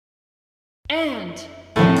And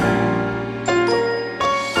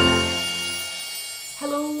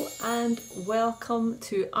hello and welcome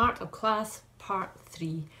to Art of Class Part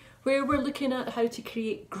 3, where we're looking at how to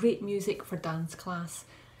create great music for dance class.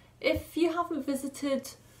 If you haven't visited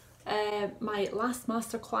my last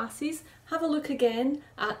master classes, have a look again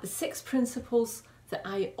at the 6 principles that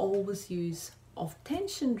I always use of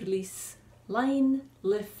tension release, line,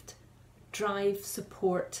 lift, drive,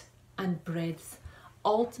 support and breadth,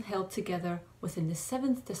 all held together within the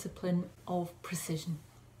 7th discipline of precision.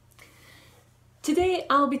 Today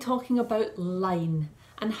I'll be talking about line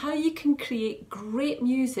and how you can create great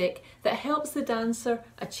music that helps the dancer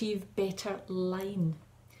achieve better line.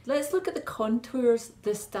 Let's look at the contours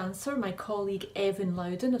this dancer, my colleague Evan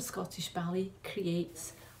Loudon of Scottish Ballet,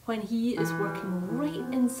 creates when he is working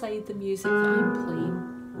right inside the music that I'm playing.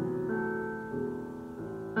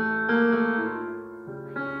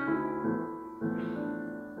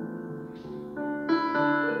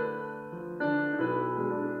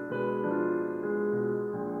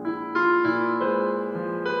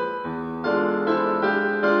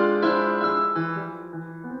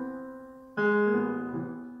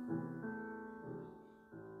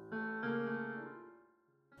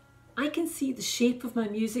 I can see the shape of my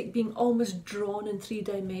music being almost drawn in 3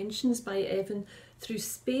 dimensions by Evan through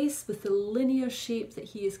space with the linear shape that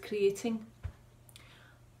he is creating.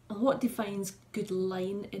 And what defines good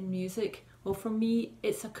line in music? Well, for me,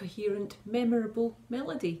 it's a coherent, memorable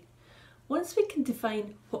melody. Once we can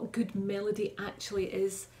define what good melody actually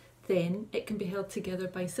is, then it can be held together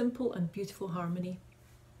by simple and beautiful harmony.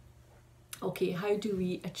 Okay, how do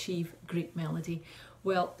we achieve great melody?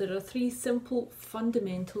 Well, there are 3 simple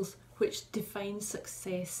fundamentals which define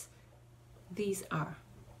success. These are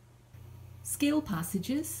scale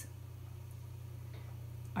passages,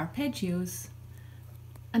 arpeggios,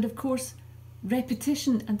 and of course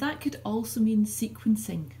repetition, and that could also mean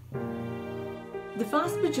sequencing. The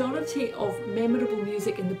vast majority of memorable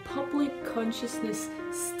music in the public consciousness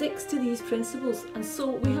sticks to these principles, and so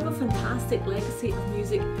we have a fantastic legacy of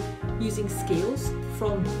music using scales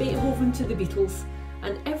from Beethoven to the Beatles,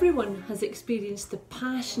 and everyone has experienced the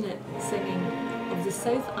passionate singing of the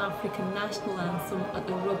South African national anthem at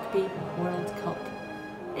the Rugby World Cup.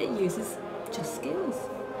 It uses just scales.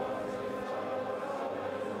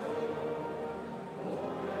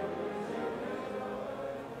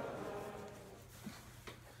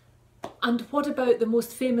 And what about the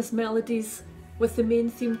most famous melodies with the main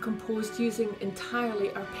theme composed using entirely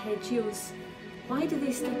arpeggios? Why do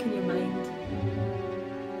they stick in your mind?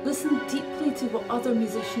 Listen deeply to what other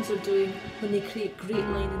musicians are doing when they create great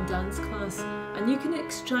line in dance class, and you can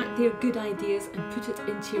extract their good ideas and put it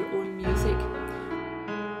into your own music.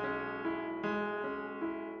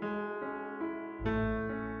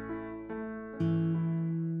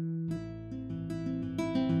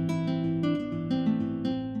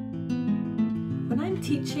 When I'm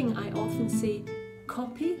teaching, I often say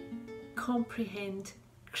copy, comprehend,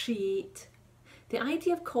 create. The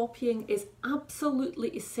idea of copying is absolutely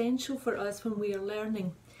essential for us when we are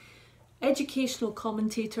learning. Educational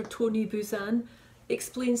commentator Tony Buzan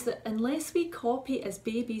explains that unless we copy as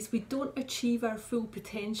babies, we don't achieve our full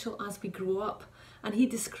potential as we grow up. And he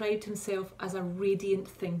described himself as a radiant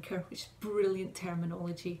thinker, which is brilliant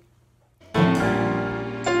terminology.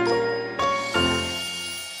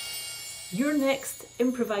 Your next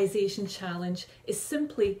improvisation challenge is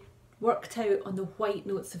simply worked out on the white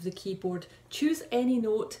notes of the keyboard. Choose any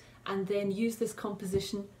note and then use this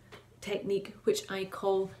composition technique, which I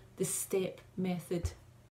call the step method.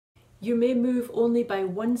 You may move only by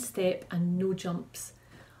 1 step and no jumps.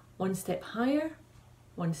 1 step higher,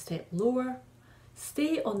 1 step lower.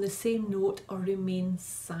 Stay on the same note or remain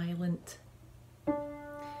silent.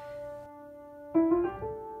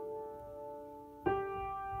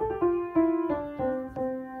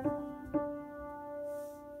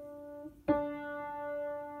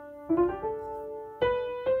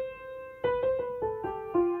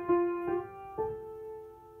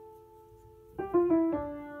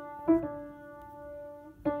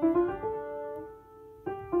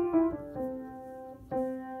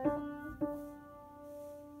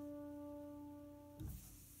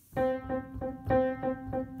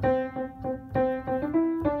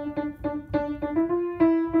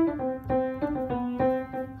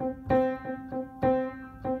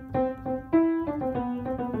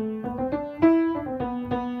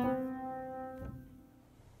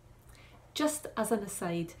 Just as an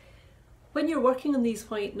aside, when you're working on these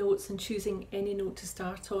white notes and choosing any note to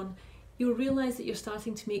start on, you'll realise that you're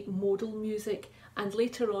starting to make modal music, and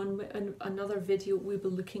later on in another video we'll be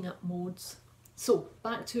looking at modes. So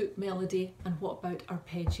back to melody, and what about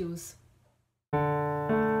arpeggios?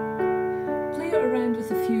 play around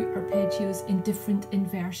with a few arpeggios in different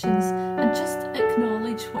inversions and just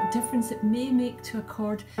acknowledge what difference it may make to a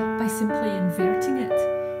chord by simply inverting it.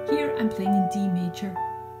 Here I'm playing in D major.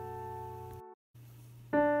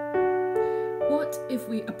 What if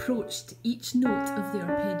we approached each note of the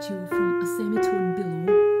arpeggio from a semitone below?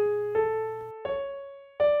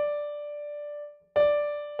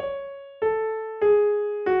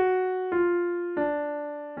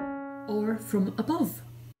 Or from above?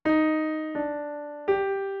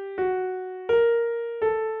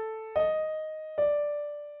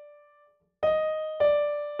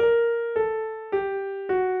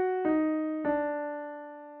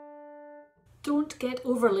 Don't get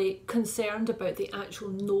overly concerned about the actual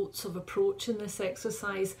notes of approach in this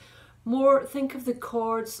exercise. More think of the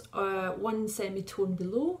chords one semitone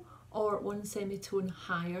below or one semitone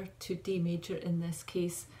higher to D major in this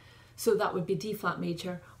case. So that would be D flat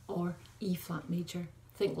major or E flat major.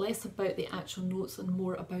 Think less about the actual notes and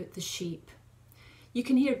more about the shape. You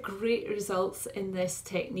can hear great results in this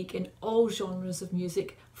technique in all genres of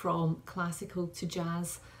music, from classical to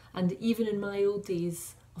jazz, and even in my old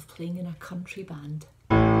days of playing in a country band.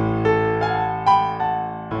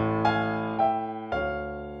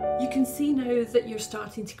 You can see now that you're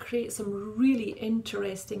starting to create some really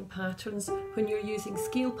interesting patterns when you're using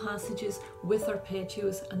scale passages with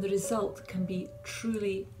arpeggios, and the result can be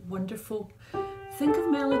truly wonderful. Think of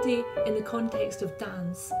melody in the context of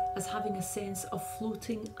dance as having a sense of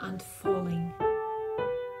floating and falling.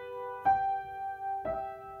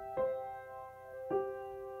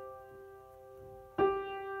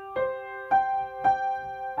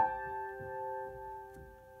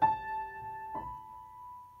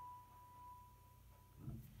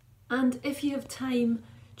 And if you have time,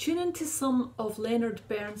 tune into some of Leonard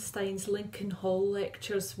Bernstein's Lincoln Hall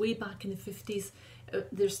lectures way back in the 50s.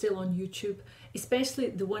 They're still on YouTube, especially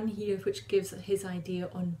the one here which gives his idea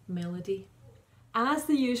on melody. As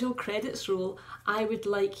the usual credits roll, I would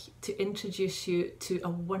like to introduce you to a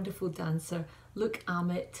wonderful dancer, Luc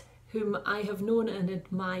Amit, whom I have known and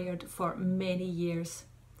admired for many years.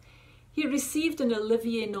 He received an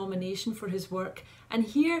Olivier nomination for his work, and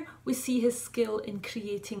here we see his skill in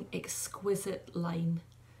creating exquisite line.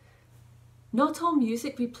 Not all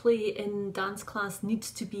music we play in dance class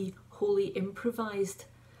needs to be wholly improvised.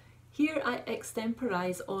 Here I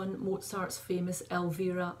extemporise on Mozart's famous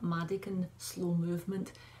Elvira Madigan slow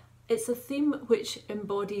movement. It's a theme which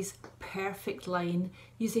embodies perfect line,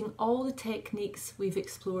 using all the techniques we've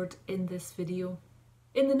explored in this video.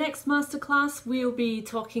 In the next masterclass, we'll be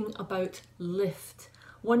talking about lift,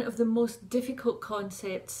 one of the most difficult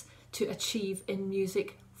concepts to achieve in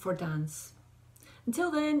music for dance.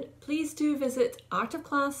 Until then, please do visit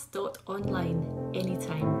artofclass.online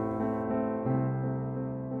anytime.